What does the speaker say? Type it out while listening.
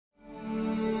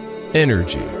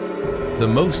Energy, the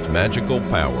most magical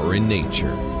power in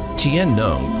nature.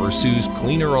 Tianneng pursues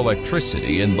cleaner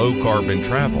electricity and low-carbon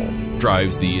travel,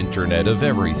 drives the Internet of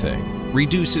Everything,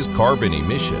 reduces carbon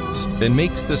emissions, and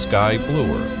makes the sky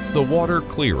bluer, the water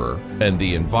clearer, and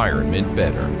the environment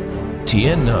better.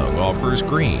 Tianneng offers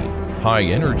green,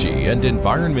 high-energy and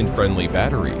environment-friendly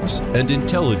batteries and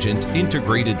intelligent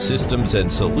integrated systems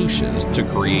and solutions to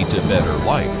create a better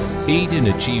life, aid in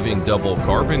achieving double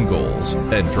carbon goals,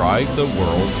 and drive the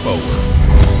world forward.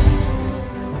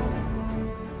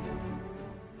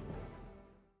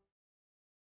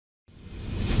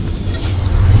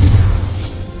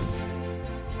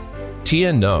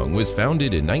 Tianneng was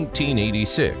founded in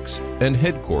 1986 and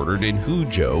headquartered in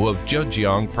Huzhou of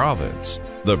Zhejiang Province,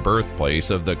 the birthplace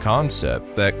of the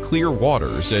concept that clear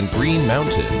waters and green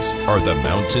mountains are the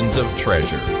mountains of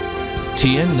treasure.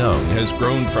 Tianneng has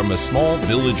grown from a small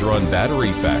village-run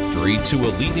battery factory to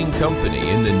a leading company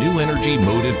in the new energy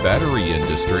motive battery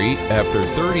industry after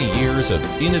 30 years of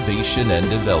innovation and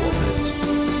development.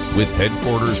 With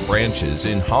headquarters branches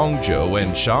in Hangzhou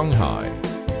and Shanghai,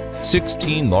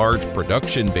 16 large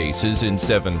production bases in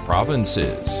 7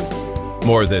 provinces,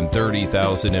 more than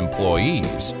 30,000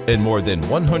 employees, and more than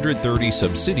 130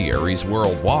 subsidiaries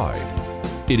worldwide.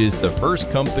 It is the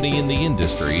first company in the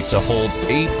industry to hold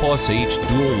A+H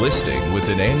dual listing with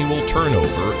an annual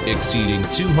turnover exceeding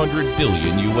 200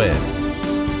 billion yuan.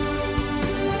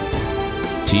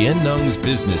 Tianneng's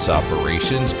business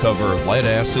operations cover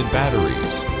lead-acid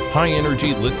batteries,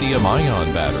 high-energy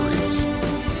lithium-ion batteries,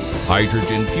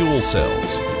 hydrogen fuel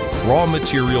cells, raw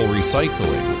material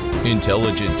recycling,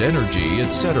 intelligent energy,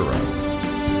 etc.,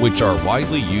 which are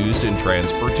widely used in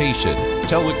transportation,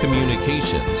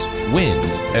 telecommunications, wind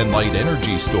and light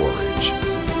energy storage,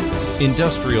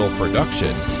 industrial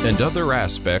production, and other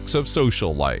aspects of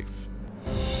social life.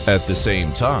 At the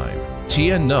same time,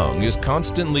 Tianneng is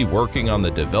constantly working on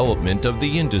the development of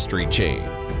the industry chain,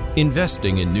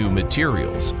 investing in new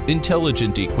materials,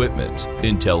 intelligent equipment,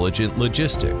 intelligent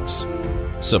logistics,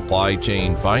 supply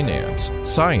chain finance,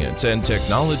 science and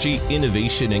technology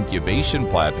innovation incubation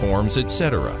platforms,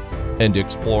 etc., and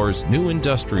explores new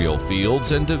industrial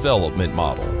fields and development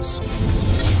models.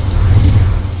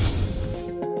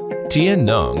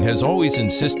 Tianneng has always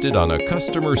insisted on a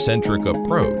customer-centric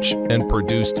approach and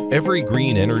produced every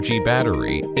green energy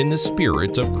battery in the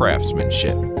spirit of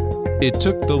craftsmanship. It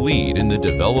took the lead in the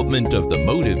development of the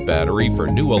motive battery for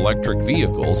new electric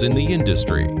vehicles in the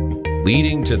industry,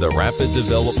 leading to the rapid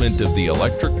development of the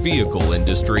electric vehicle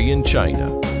industry in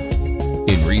China.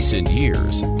 In recent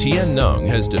years, Tianneng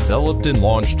has developed and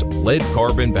launched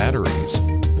lead-carbon batteries,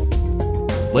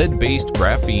 lead-based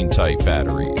graphene-type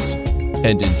batteries,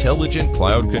 and intelligent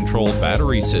cloud-controlled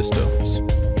battery systems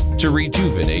to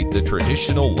rejuvenate the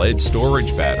traditional lead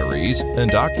storage batteries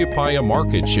and occupy a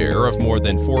market share of more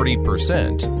than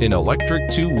 40% in electric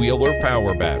two-wheeler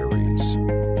power batteries.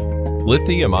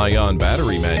 Lithium-ion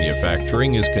battery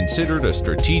manufacturing is considered a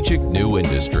strategic new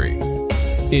industry.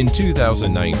 In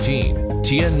 2019,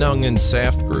 Tianneng and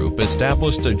Saft Group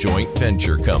established a joint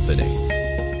venture company.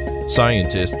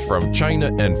 Scientists from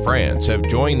China and France have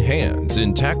joined hands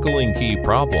in tackling key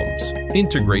problems,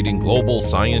 integrating global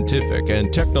scientific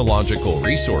and technological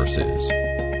resources,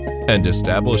 and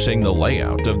establishing the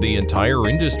layout of the entire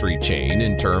industry chain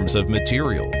in terms of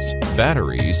materials,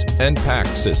 batteries, and pack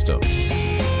systems.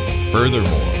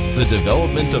 Furthermore, the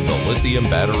development of the Lithium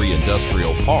Battery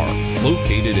Industrial Park,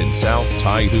 located in South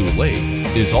Taihu Lake,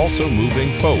 is also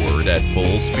moving forward at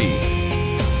full speed.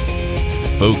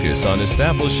 Focus on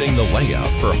establishing the layout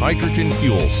for hydrogen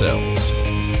fuel cells.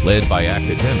 Led by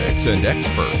academics and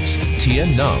experts,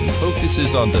 Tianneng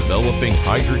focuses on developing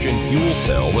hydrogen fuel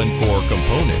cell and core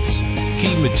components,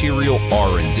 key material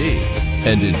R&D,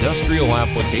 and industrial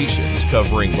applications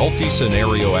covering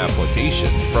multi-scenario application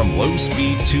from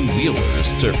low-speed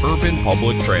two-wheelers to urban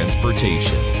public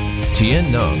transportation.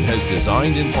 Tianneng has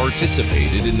designed and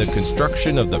participated in the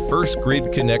construction of the first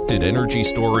grid-connected energy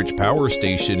storage power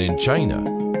station in China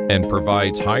and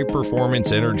provides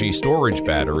high-performance energy storage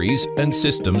batteries and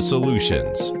system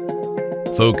solutions.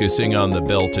 Focusing on the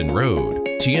Belt and Road,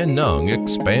 Tianneng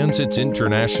expands its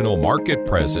international market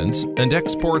presence and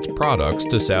exports products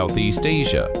to Southeast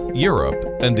Asia, Europe,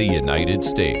 and the United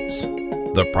States.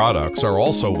 The products are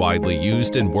also widely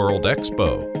used in World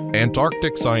Expo,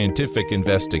 Antarctic Scientific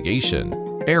Investigation,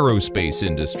 aerospace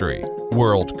industry,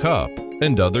 World Cup,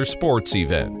 and other sports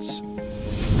events.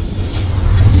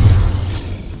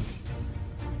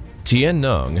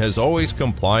 Tianneng has always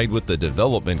complied with the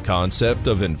development concept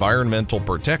of environmental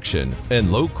protection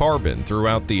and low carbon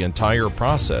throughout the entire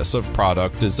process of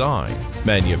product design,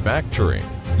 manufacturing,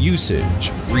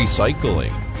 usage,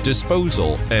 recycling,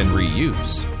 disposal, and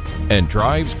reuse, and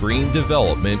drives green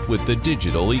development with the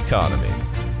digital economy.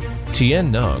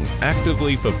 Tianneng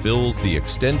actively fulfills the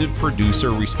Extended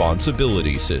Producer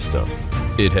Responsibility System.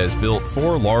 It has built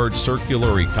 4 large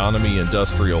circular economy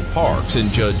industrial parks in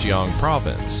Zhejiang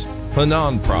Province,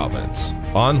 Henan Province,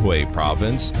 Anhui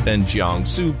Province, and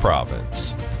Jiangsu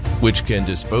Province, which can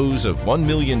dispose of 1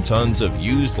 million tons of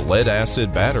used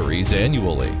lead-acid batteries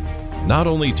annually, not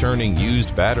only turning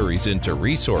used batteries into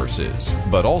resources,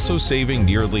 but also saving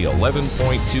nearly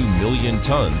 11.2 million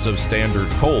tons of standard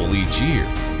coal each year,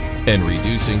 and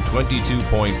reducing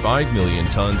 22.5 million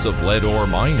tons of lead ore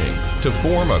mining to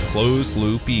form a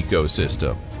closed-loop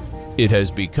ecosystem. It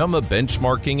has become a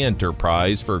benchmarking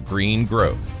enterprise for green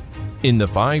growth. In the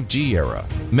 5G era,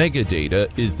 megadata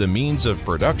is the means of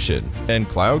production and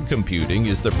cloud computing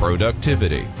is the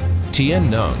productivity.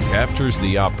 Tianneng captures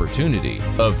the opportunity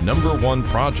of #1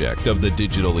 project of the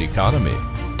digital economy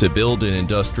to build an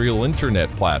industrial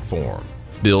internet platform,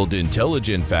 build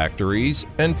intelligent factories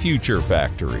and future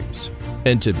factories,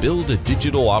 and to build a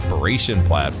digital operation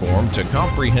platform to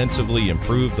comprehensively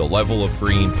improve the level of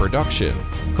green production,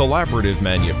 collaborative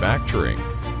manufacturing,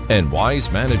 and wise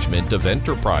management of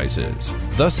enterprises,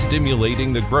 thus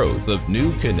stimulating the growth of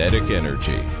new kinetic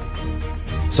energy.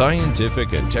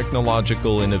 Scientific and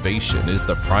technological innovation is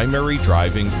the primary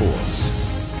driving force.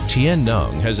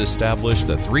 Tianneng has established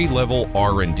a 3-level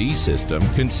R&D system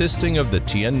consisting of the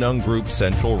Tianneng Group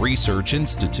Central Research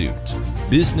Institute,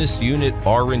 Business Unit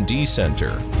R&D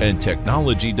Center, and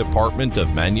Technology Department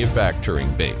of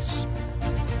Manufacturing Base.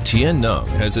 Tianneng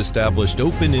has established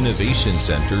open innovation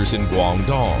centers in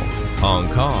Guangdong, Hong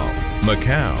Kong,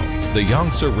 Macau, the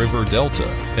Yangtze River Delta,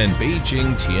 and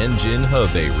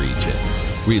Beijing-Tianjin-Hebei region,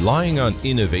 relying on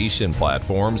innovation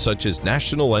platforms such as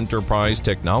National Enterprise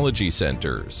Technology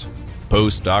Centers,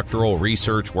 postdoctoral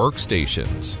research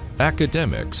workstations,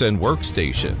 academics and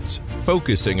workstations,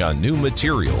 focusing on new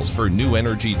materials for new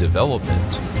energy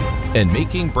development, and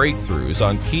making breakthroughs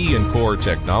on key and core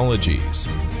technologies.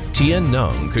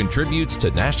 Tianneng contributes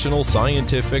to national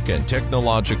scientific and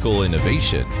technological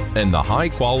innovation and the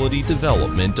high-quality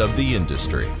development of the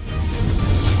industry.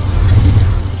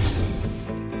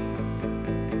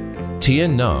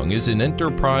 Tianneng is an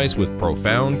enterprise with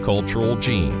profound cultural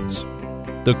genes.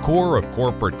 The core of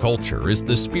corporate culture is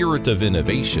the spirit of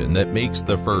innovation that makes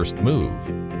the first move,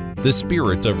 the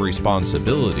spirit of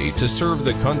responsibility to serve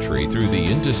the country through the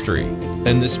industry,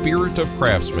 and the spirit of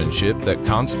craftsmanship that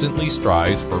constantly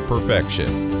strives for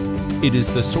perfection. It is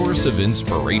the source of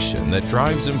inspiration that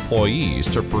drives employees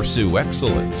to pursue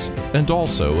excellence, and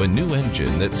also a new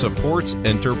engine that supports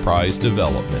enterprise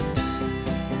development.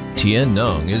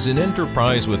 Tianneng is an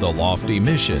enterprise with a lofty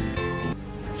mission.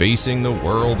 Facing the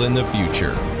world and the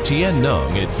future,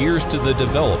 Tianneng adheres to the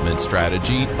development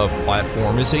strategy of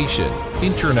platformization,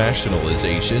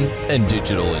 internationalization, and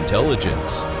digital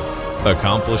intelligence,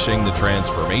 accomplishing the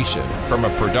transformation from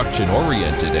a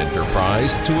production-oriented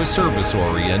enterprise to a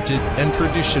service-oriented and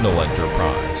traditional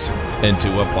enterprise, and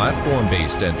to a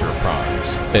platform-based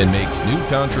enterprise, and makes new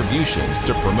contributions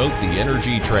to promote the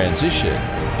energy transition,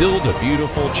 build a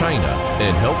beautiful China,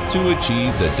 and help to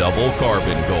achieve the double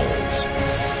carbon goals.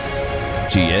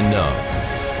 Tianneng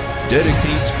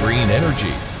dedicates green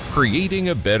energy, creating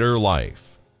a better life.